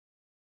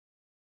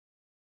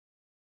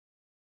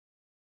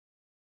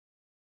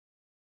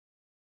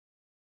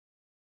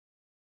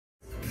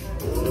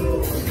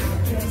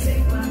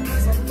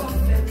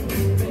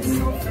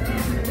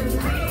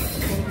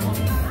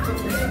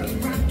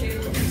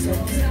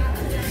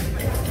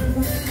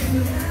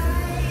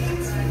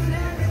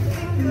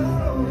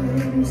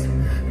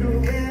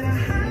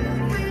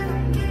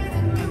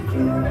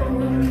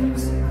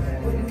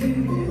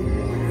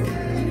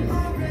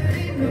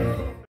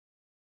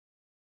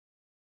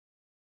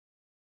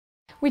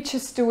we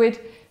just do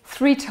it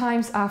 3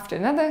 times after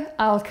another.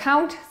 I'll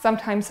count,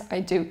 sometimes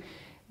I do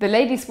the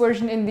ladies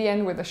version in the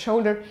end with the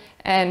shoulder,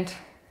 and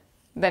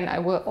then I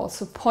will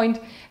also point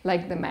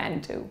like the man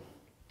do.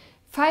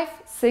 5,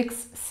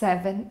 6,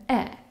 7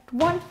 and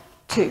 1,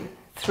 2,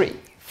 3,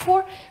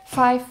 4,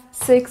 5,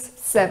 6,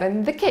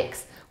 7, the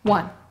kicks.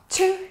 1,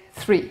 2,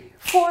 3,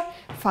 4,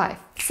 5,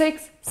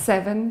 6,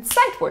 7,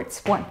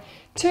 sidewards. 1,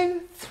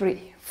 2,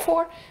 3,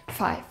 4,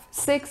 5,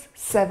 6,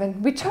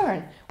 7,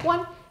 return.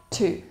 1,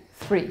 2,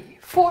 3,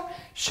 4,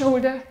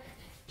 shoulder,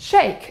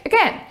 shake.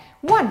 Again.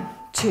 1,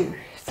 2,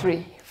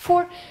 3,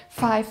 4,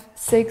 5,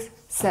 6,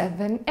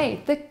 7,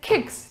 8. The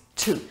kicks.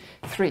 2,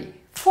 3,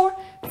 4,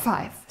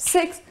 5,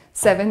 6,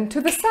 7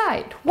 to the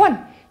side.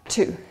 1,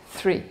 2,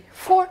 3,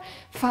 4,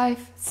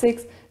 5,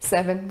 6,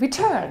 7.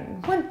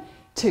 Return. 1,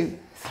 2,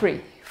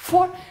 3,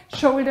 4.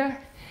 Shoulder,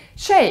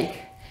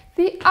 shake.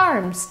 The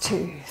arms.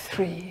 2,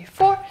 3,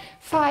 4,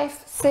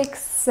 5, 6,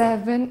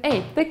 7,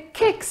 8. The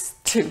kicks.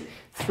 2,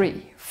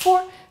 3,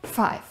 4,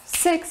 5,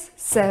 6,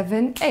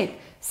 7, 8.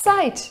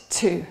 Side.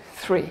 2,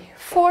 3,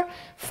 4,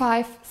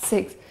 5,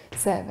 6,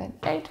 7,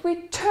 8.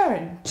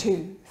 Return.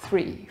 2,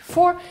 3,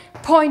 4.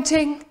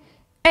 Pointing.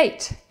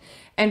 8.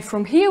 And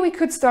from here we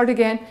could start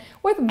again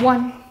with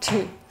 1,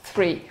 2,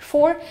 3,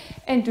 4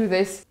 and do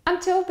this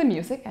until the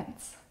music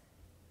ends.